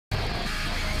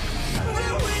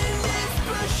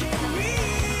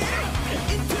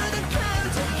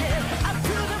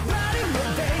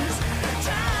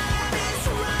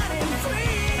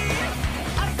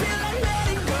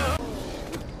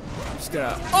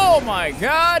Oh my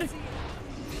god!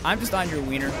 I'm just on your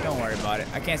wiener. Don't worry about it.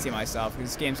 I can't see myself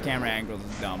because this game's camera angle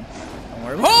is dumb. Don't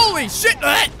worry. Holy shit!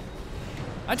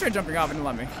 I tried jumping off and it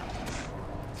didn't let me.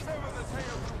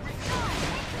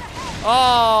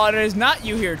 Oh, there's not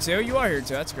you here too. You are here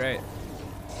too. That's great.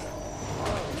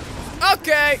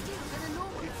 Okay.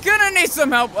 Gonna need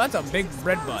some help. That's a big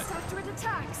red butt.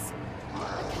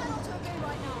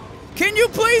 Can you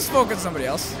please focus on somebody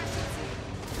else?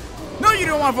 No, you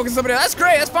don't want to focus on somebody else. That's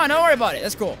great. That's fine. Don't worry about it.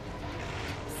 That's cool.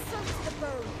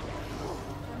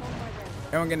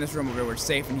 Everyone get in this room over here where it's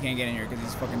safe and you can't get in here because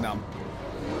he's fucking dumb.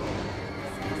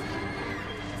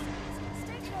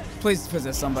 Please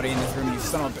possess somebody in this room, you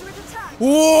son of a bitch.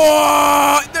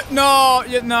 What? No,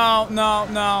 no, no,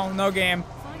 no, no game.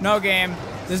 No game.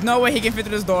 There's no way he can fit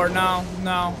through this door. No,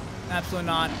 no, absolutely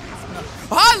not. No.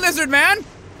 Hi, lizard man!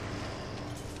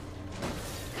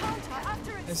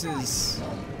 This is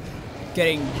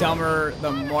getting dumber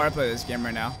the more I play this game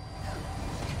right now.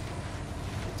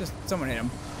 Just someone hit him.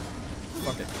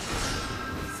 Fuck it.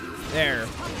 There.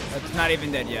 That's not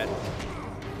even dead yet.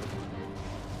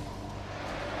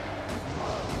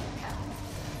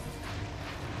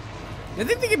 I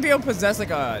think they could be able to possess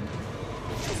like a...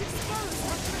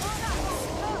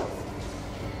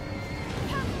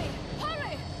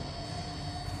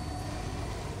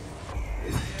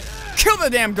 Kill the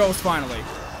damn ghost finally!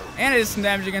 And it did some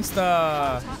damage against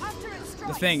the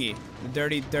thingy. The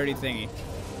dirty thingy.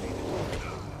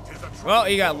 Well,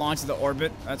 he got launched to the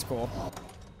orbit. That's cool.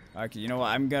 Okay, you know what?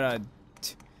 I'm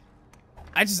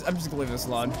just gonna leave this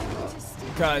alone.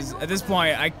 Because at this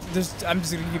point, I'm just gonna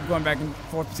keep going back and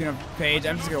forth between a page.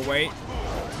 I'm just gonna wait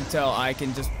until I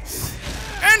can just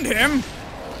end him.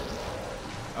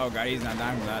 Oh god, he's not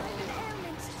dying from that.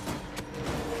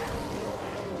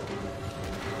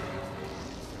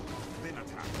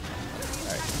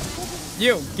 Alright.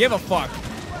 You, give a fuck.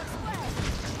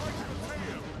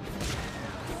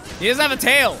 He doesn't have a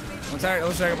tail. Let's check out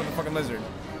with the fucking lizard.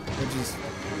 Which is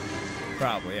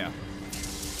probably, yeah.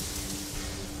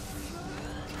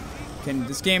 Can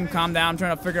this game calm down? I'm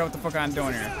trying to figure out what the fuck I'm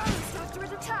doing here.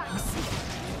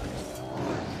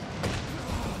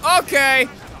 Okay.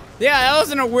 Yeah, that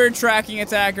wasn't a weird tracking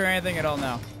attack or anything at all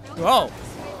now. Whoa.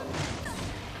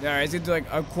 Alright, he's gonna do like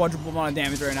a quadruple amount of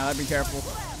damage right now. I'd be careful.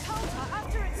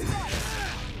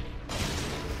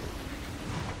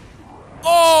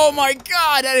 Oh my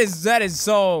god, that is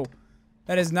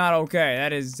not okay.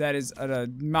 That is an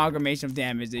amalgamation of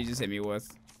damage that you just hit me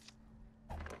with.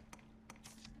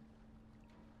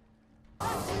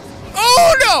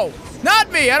 Oh no!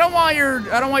 Not me! I don't want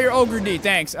your ogre D,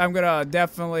 thanks. I'm gonna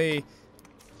definitely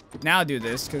now do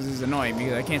this because this is annoying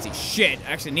because I can't see shit.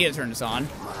 I actually need to turn this on.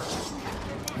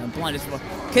 I'm blind as fuck.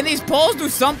 Can these poles do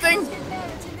something?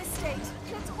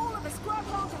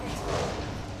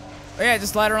 Oh yeah,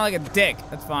 just slide around like a dick.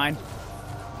 That's fine.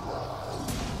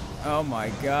 Oh my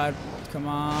god. Come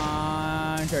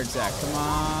on, charge sack. Come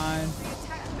on.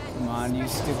 Come on, you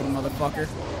stupid motherfucker.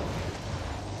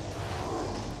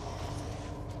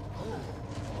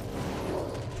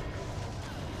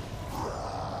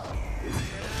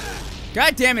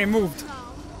 God damn it, he moved.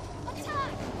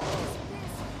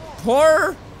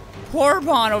 Poor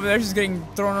Pawn over there, she's getting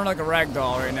thrown around like a rag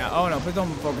doll right now. Oh no, please don't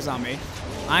focus on me.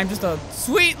 I'm just a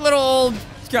sweet little old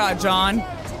Scott John.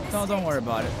 Don't worry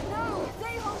about it.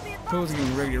 Pooh's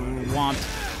getting ready to whomped.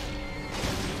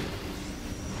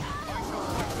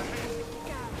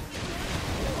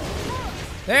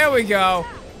 There we go.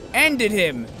 Ended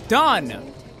him.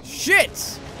 Done.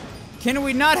 Shit. Can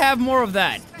we not have more of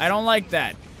that? I don't like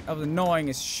that. That was annoying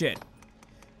as shit.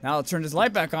 Now I'll turn this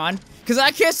light back on, because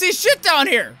I can't see shit down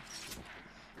here!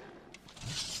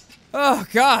 Oh,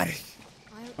 God.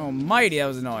 Almighty, that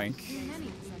was annoying.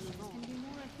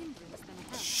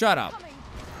 Shut up.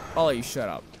 All of you, shut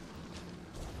up.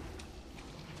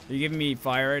 Are you giving me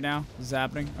fire right now? Is this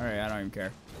happening? Alright, I don't even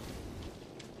care.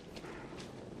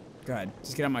 Go ahead.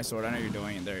 Just get on my sword. I know you're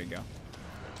doing it. There you go.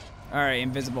 Alright,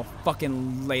 invisible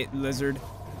fucking lizard.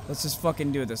 Let's just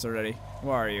fucking do this already.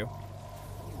 Where are you?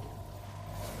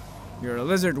 You're a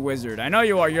lizard wizard. I know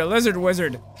you are. You're a lizard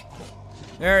wizard.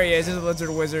 There he is. He's a lizard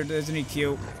wizard. Isn't he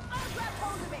cute?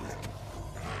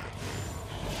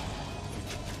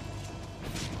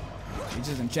 He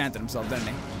just enchanted himself, didn't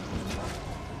he?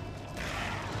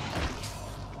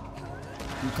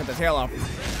 You cut the tail off.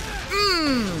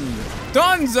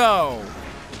 Dunzo!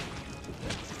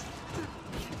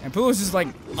 And Pooh's just like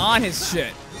on his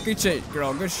shit. Good shit,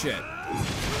 girl. Good shit.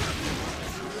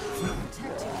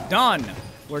 Done.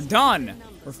 We're done.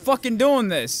 We're fucking doing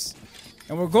this.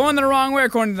 And we're going the wrong way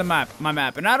according to the map, my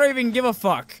map. And I don't even give a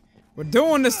fuck. We're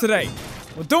doing this today.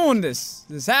 We're doing this.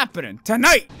 This is happening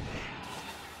tonight.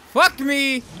 Fuck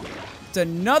me. It's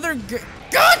another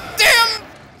God damn!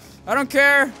 I don't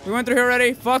care. We went through here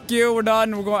already. Fuck you. We're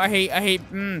done. We're going. I hate.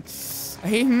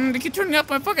 They keep turning off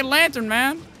my fucking lantern,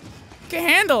 man. I can't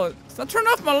handle it. Stop turning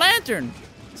off my lantern.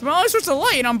 It's my only source of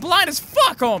light, and I'm blind as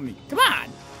fuck, homie. Come on.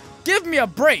 Give me a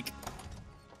break.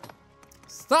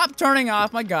 Stop turning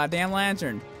off my goddamn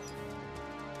lantern.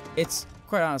 It's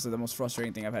quite honestly the most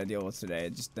frustrating thing I've had to deal with today.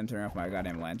 It's just them turning off my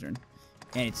goddamn lantern.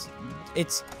 And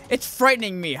it's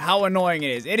frightening me how annoying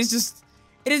it is. It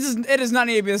does not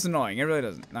need to be this annoying. It really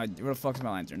doesn't. Now, where the fuck's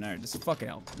my lantern? There, just fucking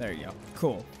help. There you go.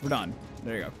 Cool. We're done.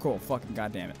 There you go. Cool. Fucking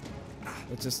goddamn it.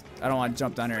 It's just, I don't want to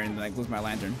jump down here and like lose my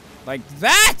lantern. Like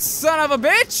that, son of a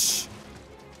bitch!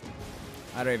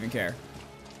 I don't even care.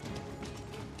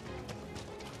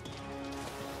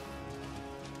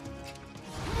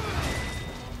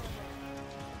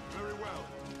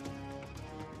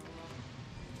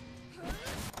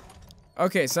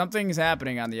 Okay, something's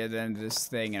happening on the other end of this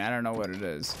thing, and I don't know what it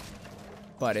is.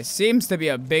 But it seems to be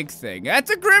a big thing. That's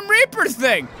a Grim Reaper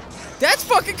thing! That's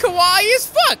fucking kawaii as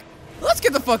fuck! Let's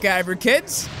get the fuck out of here,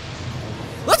 kids!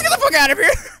 Let's get the fuck out of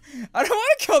here! I don't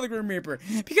want to kill the Grim Reaper,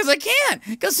 because I can't!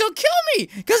 Because he'll kill me!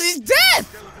 Because he's dead!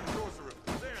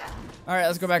 Alright,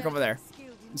 let's go back over there.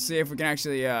 Let's see if we can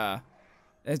actually, the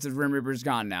Grim Reaper's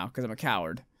gone now, because I'm a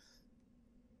coward.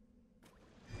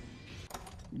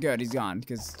 Good, he's gone,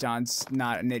 because John's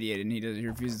not an idiot, and he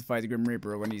refuses to fight the Grim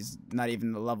Reaper when he's not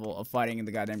even the level of fighting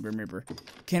the goddamn Grim Reaper.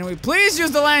 Can we please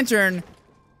use the lantern?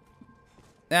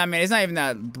 I mean, it's not even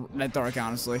that dark,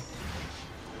 honestly.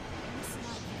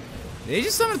 Did he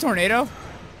just summon a tornado?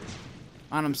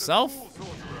 On himself?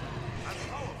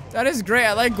 That is great,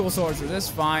 I like Ghoul Sorcerer, this is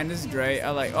fine, this is great,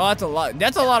 I like, oh, that's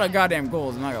a lot of goddamn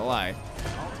ghouls, I'm not gonna lie.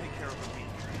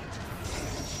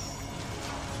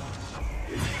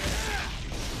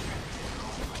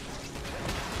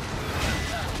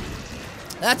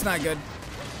 That's not good.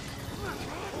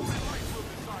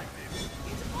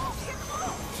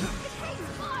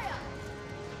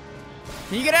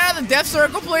 Can you get out of the death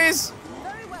circle, please?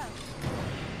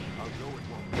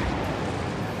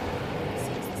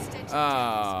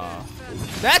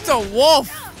 That's a wolf.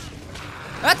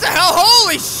 That's a hell.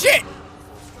 Holy shit!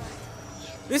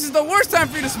 This is the worst time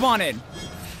for you to spawn in.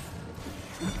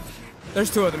 There's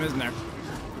two of them, isn't there?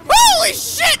 Holy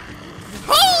shit!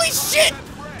 Holy shit!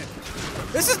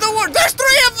 This is the worst. There's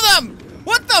three of them!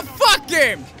 What the fuck,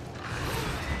 game?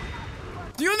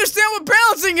 Do you understand what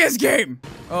balancing is, game?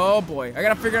 Oh boy, I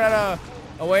gotta figure out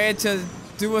a way to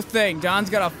do a thing. John's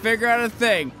gotta figure out a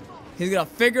thing. He's gonna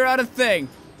figure out a thing.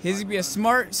 He's gonna be a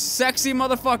smart, sexy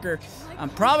motherfucker. I'm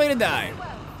probably gonna die.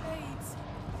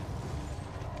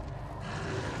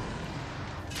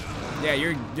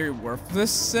 Yeah, you're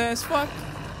worthless as fuck.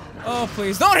 Oh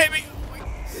please, don't hit me!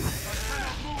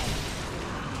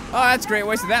 Oh, that's great.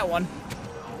 Wasted that one.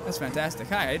 That's fantastic.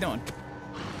 Hi, how you doing?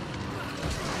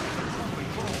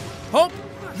 Hope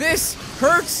this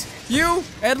hurts you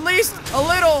at least a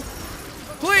little.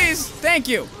 Please, thank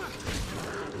you.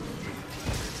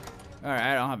 Alright,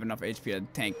 I don't have enough HP to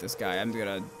tank this guy. I'm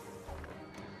gonna...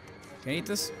 Can I eat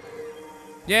this?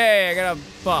 Yay, I got a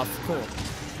buff. Cool.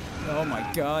 Oh my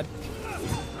god.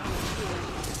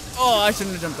 Oh, I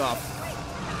shouldn't have jumped off.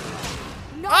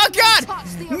 Oh god!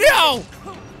 No!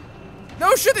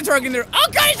 No shit, they're targeting there. Oh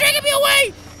god, he's dragging me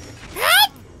away!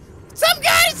 Help! Some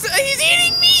guys, he's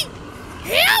eating me!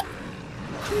 Help!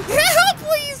 Help,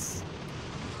 please!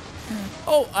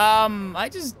 Oh, I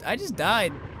just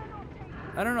died.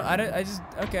 I don't know,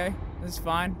 okay, that's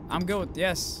fine. I'm good with,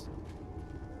 yes.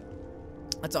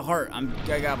 That's a heart, I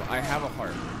have a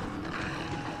heart.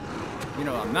 You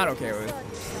know what I'm not okay with?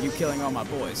 You killing all my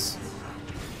boys.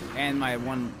 And my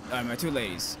two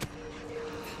ladies.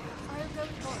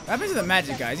 What happened to the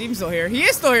magic guy? Is he even still here? He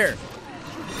is still here!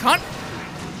 Cunt!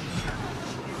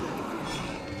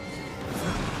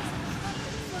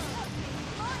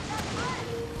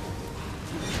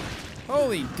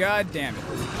 Holy god damn it.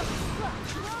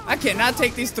 I cannot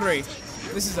take these three.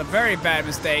 This is a very bad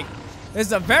mistake. This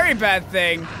is a very bad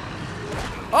thing.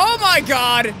 Oh my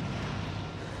god!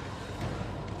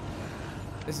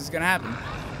 This is gonna happen.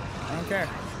 I don't care.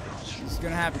 This is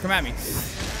gonna happen. Come at me.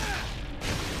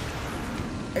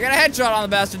 I got a headshot on the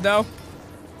bastard, though.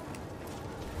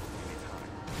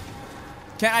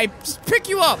 Can I pick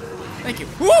you up? Thank you.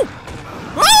 Woo!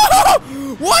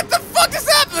 Oh! What the fuck is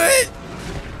happening?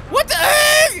 What the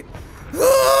heck?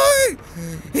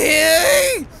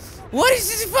 What is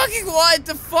this fucking? What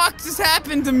the fuck just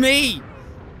happened to me?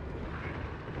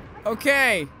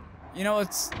 Okay, you know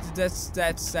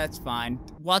that's fine.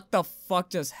 What the fuck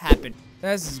just happened?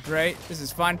 This is great. This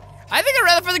is fun. I think I'd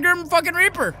rather for the Grim fucking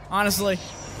Reaper, honestly.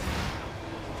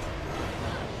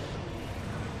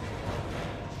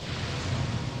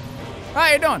 How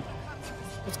you doing?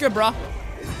 What's good, bro?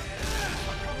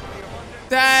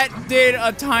 That did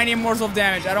a tiny morsel of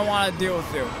damage. I don't want to deal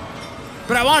with you.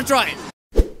 But I want to try it.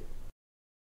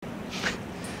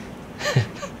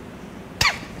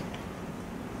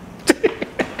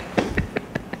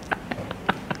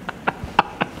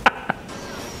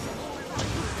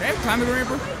 Can I climb the Grim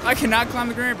Reaper? I cannot climb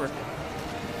the Grim Reaper.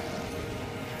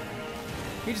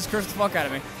 He just cursed the fuck out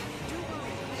of me.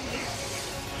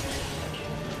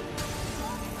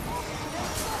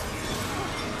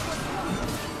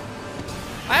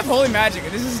 I have holy magic.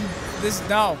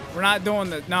 No, we're not doing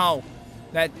this. No.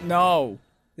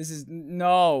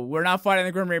 No. We're not fighting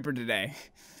the Grim Reaper today.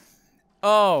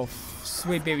 Oh,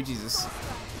 sweet baby Jesus.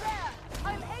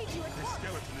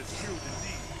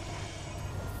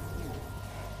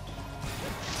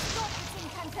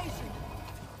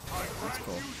 That's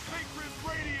cool.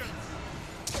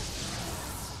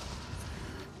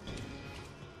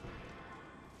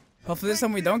 Hopefully this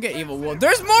time we don't get evil wolves.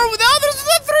 There's more without. There's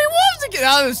 3 wolves again.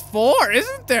 Now there's 4,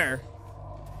 isn't there?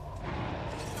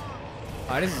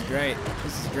 Oh, this is great.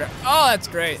 This is great. Oh, that's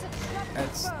great.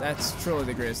 That's truly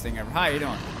the greatest thing ever. How you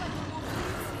doing?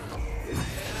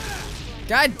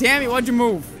 God damn it! Why'd you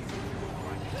move?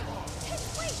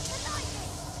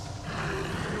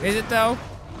 Is it though?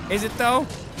 Is it though?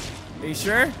 Are you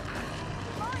sure?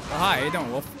 Oh, hi. How you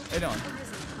doing, Wolf? How you doing?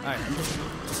 All right. I'm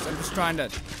just trying to.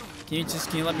 Can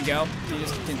you let me go?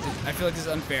 I feel like this is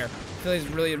unfair. I feel like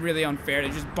it's really, really unfair.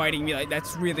 They're just biting me like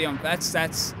that's really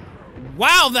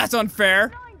wow, that's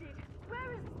unfair.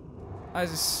 I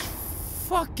just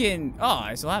fucking. Oh,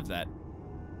 I still have that.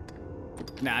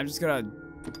 Nah, I'm just gonna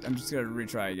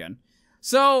retry again.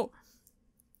 So,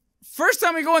 first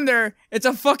time we go in there, it's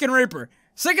a fucking Reaper.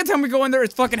 Second time we go in there,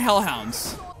 it's fucking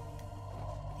Hellhounds.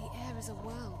 The air is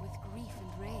awhirl with grief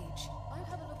and rage. I'll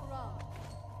have a look around.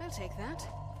 I'll take that.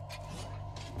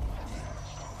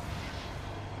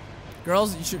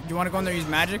 Girls, you want to go in there and use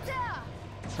magic?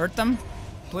 Hurt them?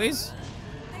 Please?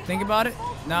 Think about it?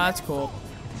 Nah, that's cool.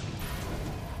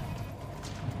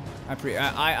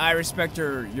 I respect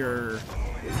your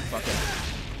fucking.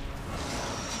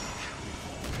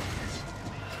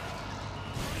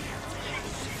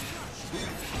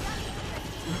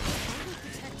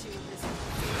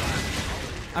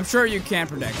 I'm sure you can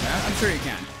protect that. I'm sure you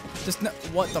can. Just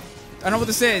what the. I don't know what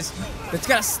this is. It's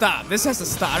gotta stop. This has to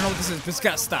stop. I don't know what this is, but it's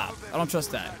gotta stop. I don't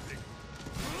trust that.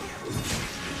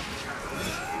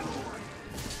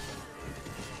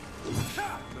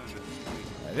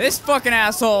 This fucking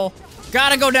asshole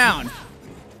gotta go down.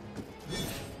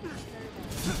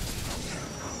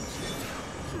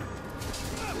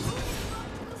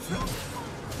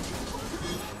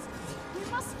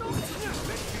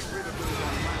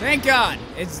 Thank God.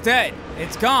 It's dead.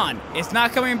 It's gone. It's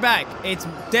not coming back. It's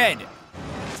dead.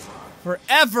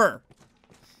 Forever.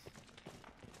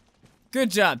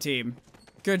 Good job, team.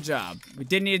 Good job. We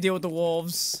didn't need to deal with the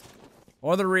wolves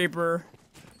or the Reaper.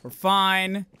 We're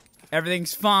fine.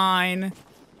 Everything's fine.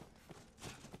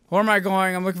 Where am I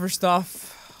going? I'm looking for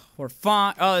stuff. We're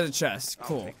fine. Oh, there's a chest.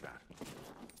 Cool.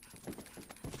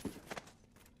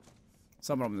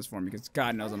 Someone open this for me because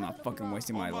God knows I'm not fucking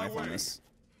wasting my life on this.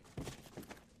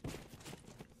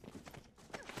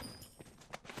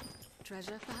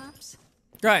 Treasure, perhaps?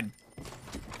 Good.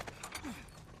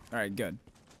 Alright, good.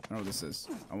 I don't know what this is.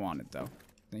 I want it, though.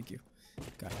 Thank you.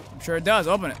 God. I'm sure it does.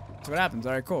 Open it. That's what happens.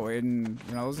 Alright, cool. We're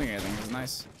not losing anything. It's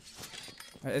nice.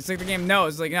 It's like the game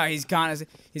knows. Like, no, he's got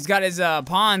his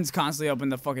pawns constantly open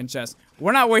the fucking chest.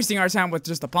 We're not wasting our time with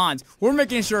just the pawns. We're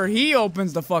making sure he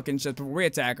opens the fucking chest before we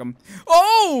attack him.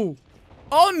 Oh!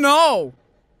 Oh, no!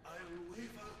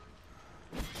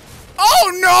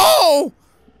 Oh, no!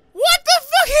 What the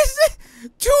fuck is this?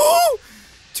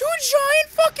 Two giant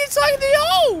fucking Scythe.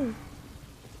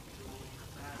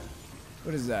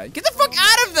 What is that? Get the fuck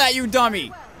out of that, you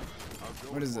dummy!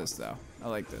 What is this, though? I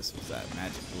like this. What's that?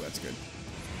 Magic. Ooh, that's good.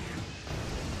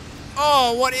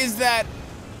 Oh, what is that?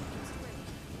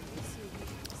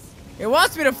 It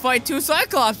wants me to fight 2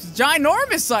 Cyclopses.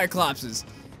 Ginormous Cyclopses.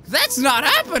 That's not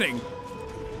happening.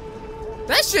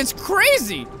 That shit's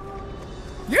crazy.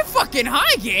 You're fucking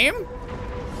high, game.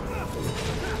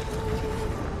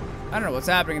 I don't know what's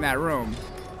happening in that room,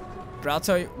 but I'll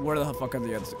tell you. Where the fuck are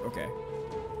the others? Okay.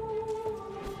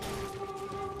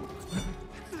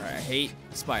 Alright, I hate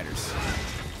spiders.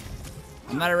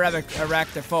 I'm not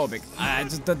arachnophobic.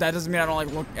 That doesn't mean I don't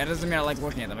like look. That doesn't mean I like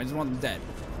looking at them. I just want them dead.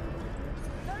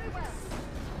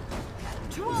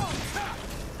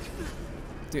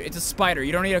 Dude, it's a spider.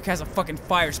 You don't need to cast a fucking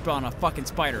fire spell on a fucking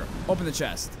spider. Open the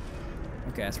chest.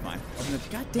 Okay, that's fine. Open the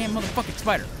goddamn motherfucking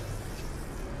spider.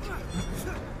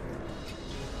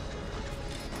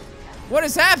 What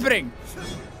is happening?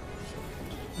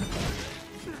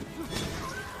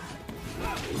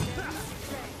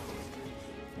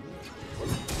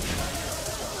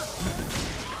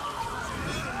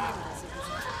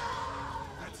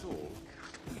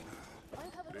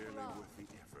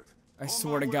 I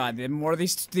swear to God, the more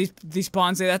these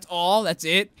spawns say that's all, that's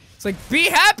it. It's like, be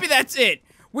happy that's it.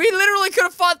 We literally could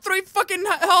have fought 3 fucking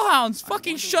hellhounds.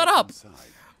 Fucking shut up.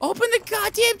 Open the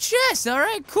goddamn chest. All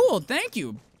right, cool. Thank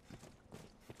you.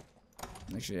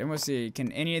 Actually, I must see,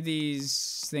 can any of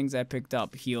these things I picked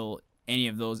up heal any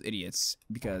of those idiots?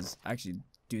 Because actually,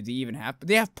 do they even have?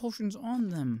 They have potions on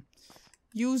them.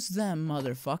 Use them,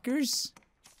 motherfuckers.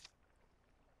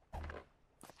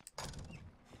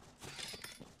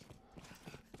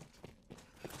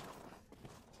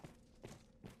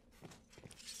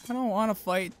 I don't want to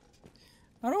fight.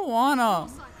 I don't wanna.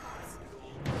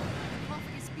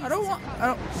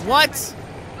 What?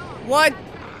 What?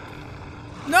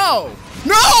 No!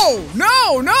 No!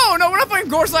 No! No! No! We're not fighting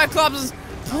Gore Cyclopses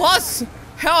plus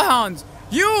Hellhounds.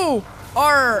 You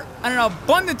are an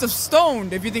abundance of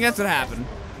stoned if you think that's gonna happen.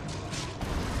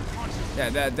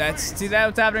 Yeah, that's see that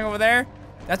what's happening over there?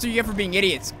 That's what you get for being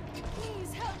idiots.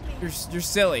 You're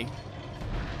silly.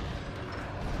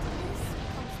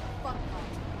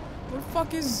 What the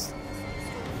fuck is?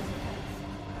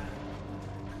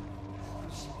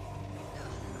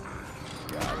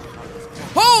 God.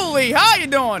 Holy, how you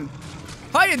doing?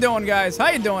 How you doing, guys? How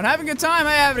you doing? Having a good time?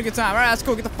 Hey, having a good time. All right, let's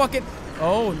go. Get the fucking.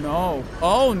 Oh no!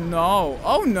 Oh no!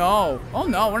 Oh no! Oh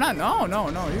no! We're not. No! No!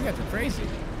 No! You guys are crazy.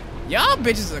 Y'all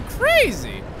bitches are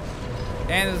crazy.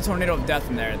 And there's a tornado of death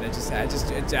in there. That just.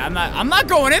 I'm not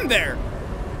going in there.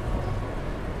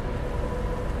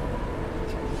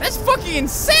 That's fucking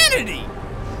insanity!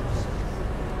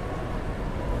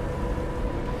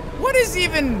 What is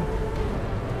even...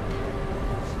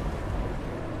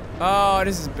 Oh,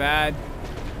 this is bad.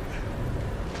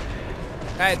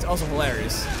 It's also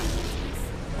hilarious.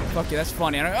 Fuck you, that's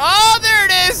funny. Oh, there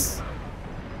it is!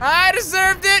 I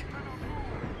deserved it!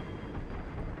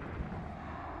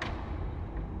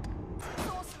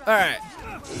 Alright.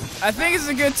 I think it's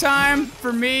a good time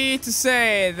for me to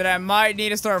say that I might need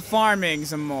to start farming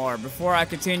some more before I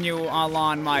continue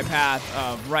along my path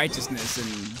of righteousness and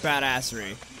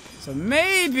badassery. So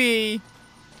maybe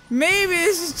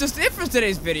this is just it for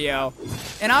today's video,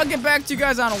 and I'll get back to you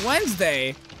guys on a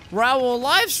Wednesday where I will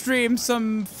live stream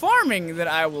some farming that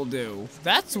I will do.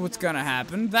 That's what's gonna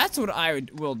happen. That's what I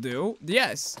will do.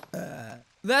 Yes.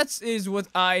 That is what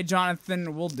I,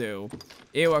 Jonathan, will do.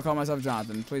 Ew, I call myself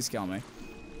Jonathan. Please kill me.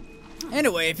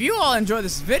 Anyway, if you all enjoyed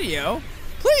this video,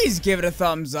 please give it a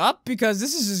thumbs up, because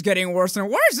this is just getting worse and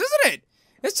worse, isn't it?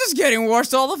 It's just getting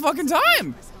worse all the fucking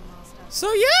time.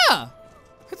 So yeah,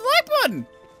 hit the like button.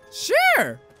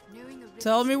 Share.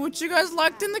 Tell me what you guys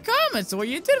liked in the comments, what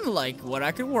you didn't like, what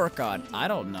I could work on. I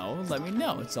don't know. Let me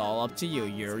know. It's all up to you.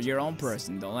 You're your own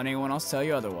person. Don't let anyone else tell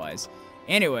you otherwise.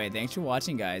 Anyway, thanks for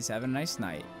watching, guys. Have a nice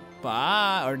night.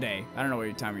 Bye. Or day. I don't know what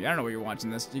your time. I don't know where you're watching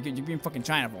this. You could be in fucking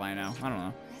China for all I know. I don't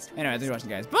know. Anyway, thanks for watching,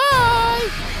 guys. Bye.